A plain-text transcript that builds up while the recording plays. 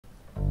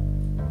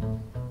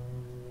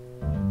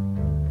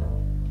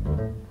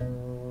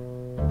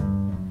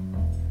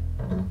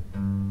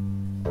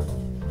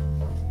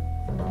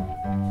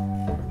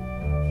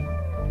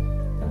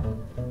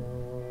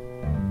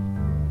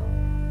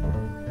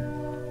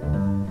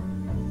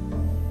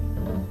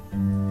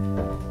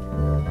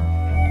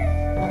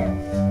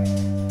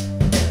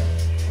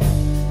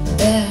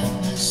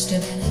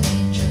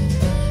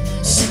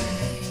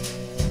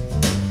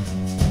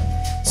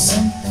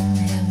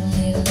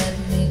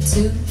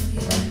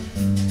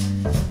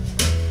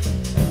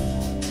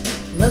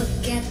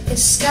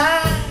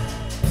sky,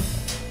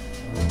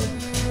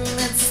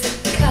 it's the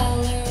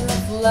color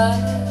of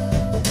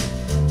love.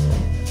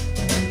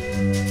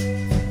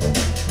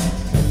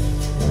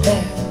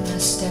 There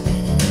must have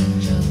been an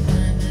angel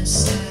by my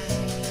side.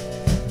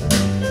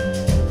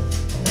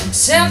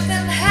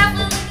 Something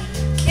heavenly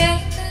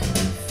came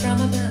from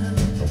above.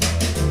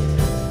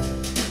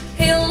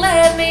 He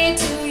led me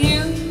to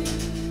you.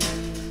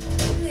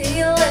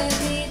 He led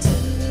me to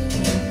you.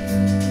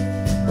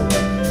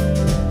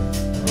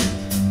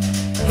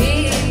 He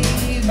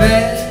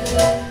built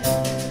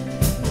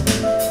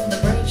the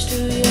bridge to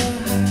your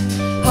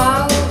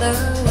heart all the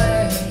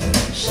way.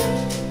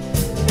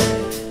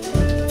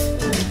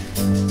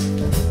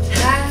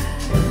 How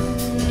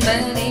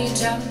many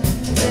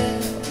times it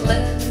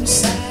lived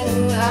inside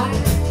who I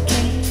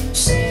can't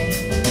say.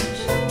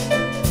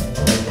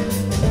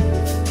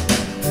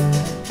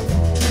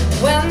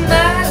 When I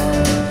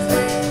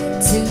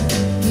led to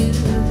you,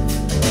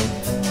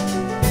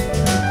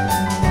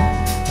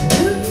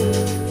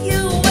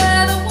 you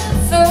were the one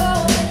for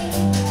me.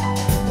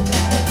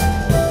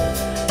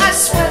 I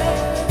swear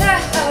the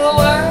whole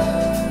world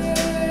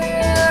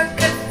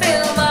could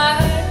feel my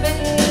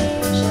heartbeat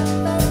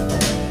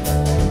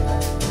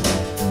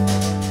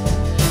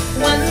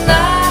when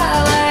I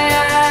lay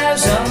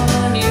eyes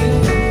on you.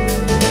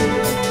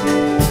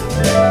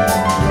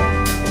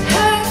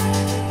 Hey,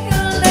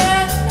 you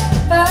let me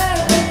burn.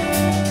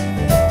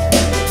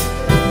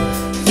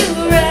 You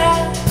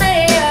wrap me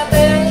up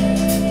in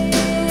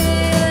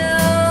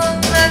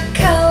the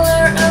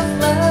color of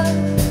love.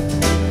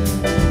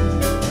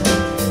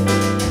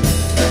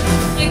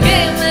 You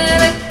gave me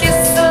the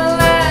kiss of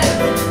life,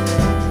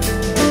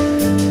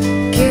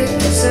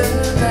 kiss of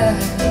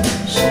love.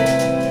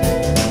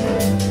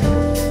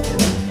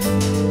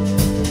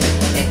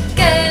 You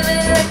gave me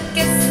the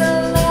kiss of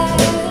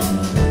life,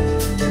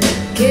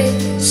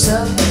 kiss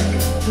of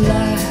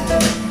life.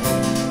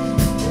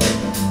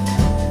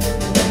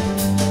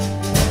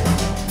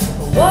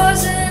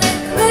 Wasn't it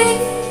clear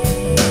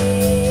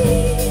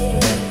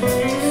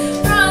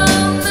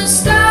from the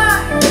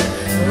start?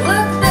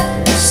 Look,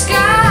 the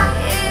sky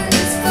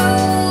is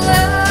full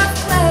of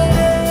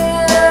clouds.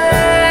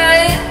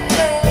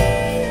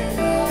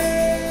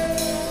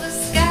 The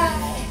sky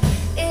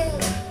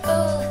is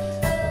full of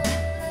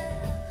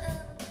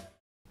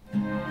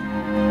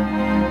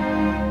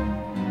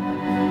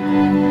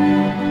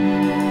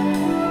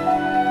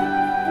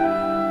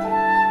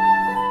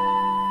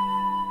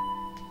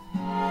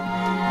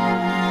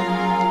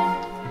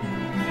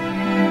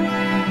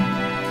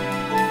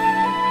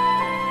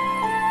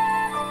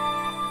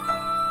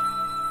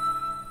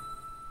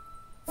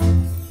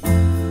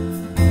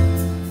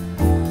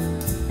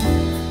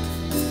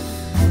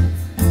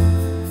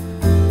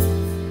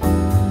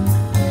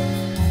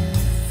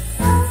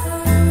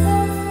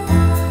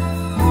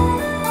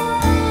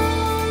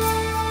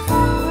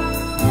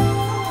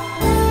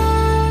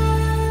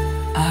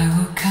I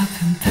woke up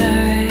in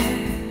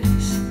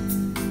Paris,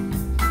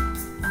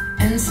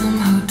 in some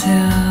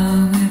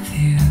hotel with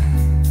you,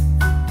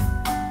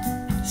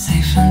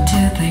 safe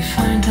until they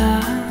find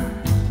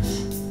us,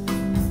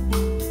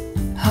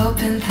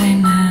 hoping they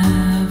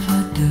never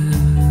do.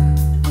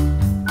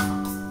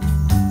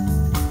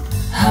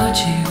 How'd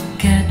you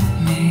get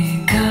me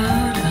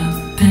caught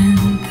up in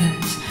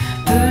this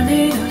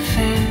burning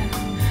affair,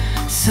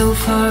 so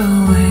far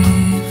away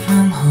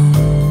from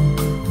home?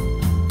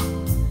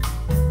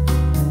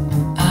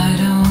 I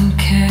don't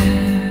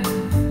care.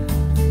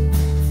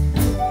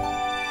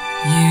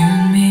 You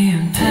and me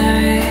in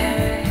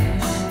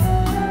Paris,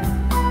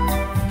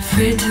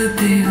 free to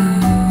be who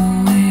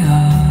we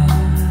are,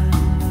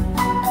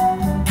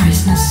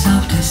 prisoners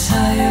of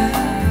desire.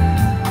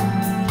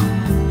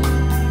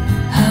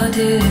 How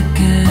did it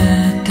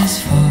get this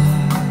far?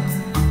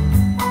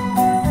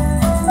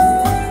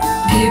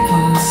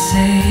 People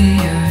say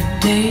you're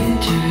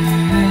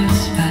dangerous,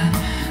 but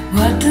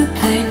what do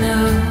they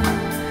know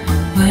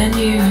when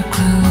you're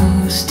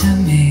close to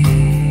me?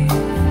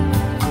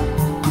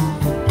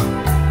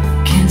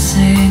 Can't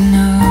say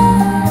no.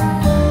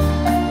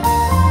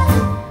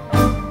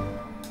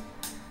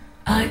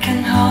 I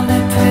can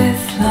hardly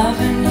breathe,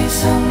 loving you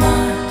so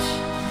much.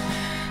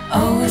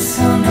 Always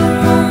on the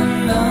run,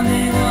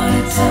 running on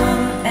its own,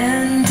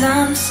 and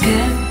I'm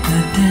scared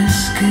that this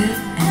could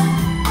end.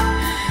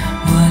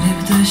 What if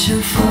the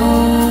shoe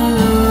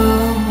follows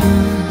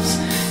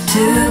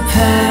to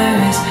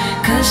Paris,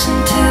 cushion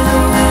to the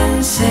wind,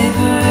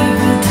 savor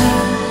every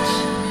touch.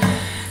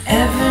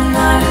 Every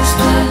night is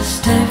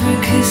blessed, every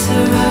kiss a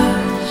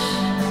rush.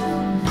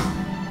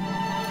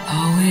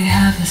 All we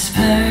have is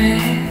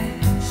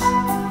Paris.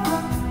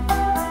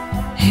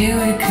 Here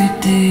we could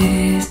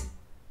days.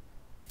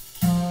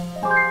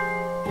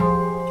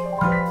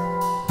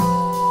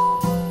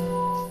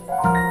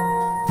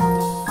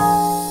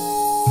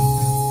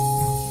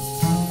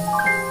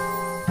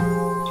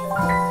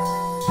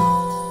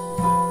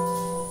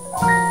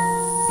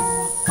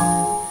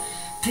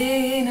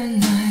 Being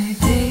an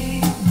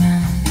idea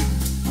man,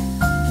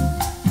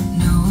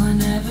 no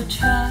one ever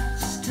tried.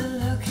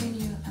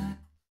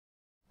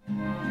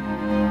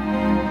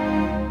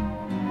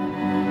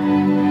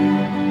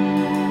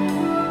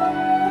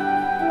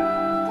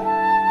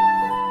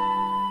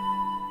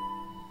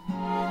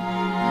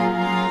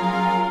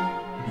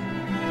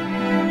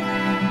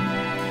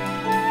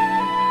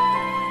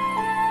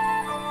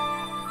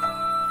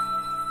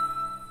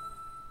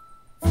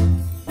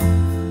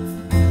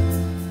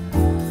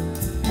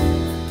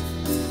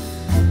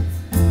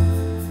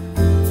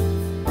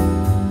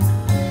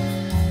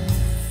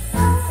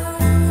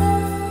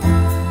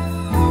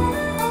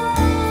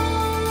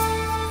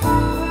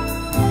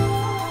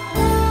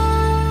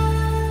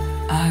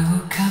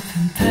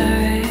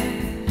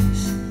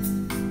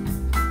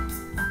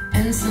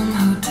 in some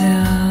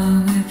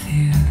hotel with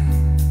you,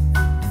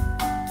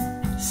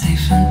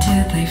 safe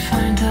until they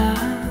find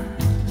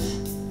us,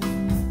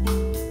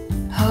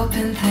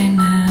 hoping they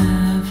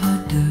never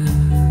do.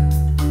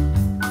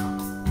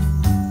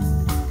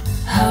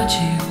 How'd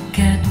you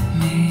get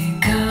me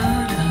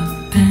caught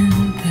up in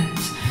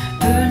this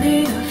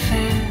burning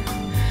affair,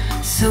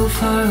 so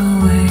far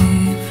away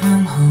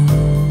from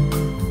home?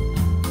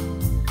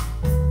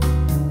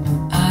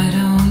 I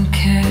don't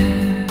care.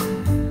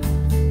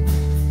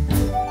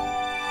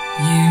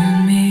 You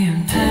and me in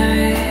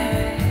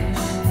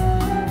Paris,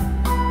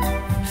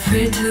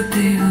 free to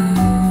be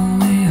who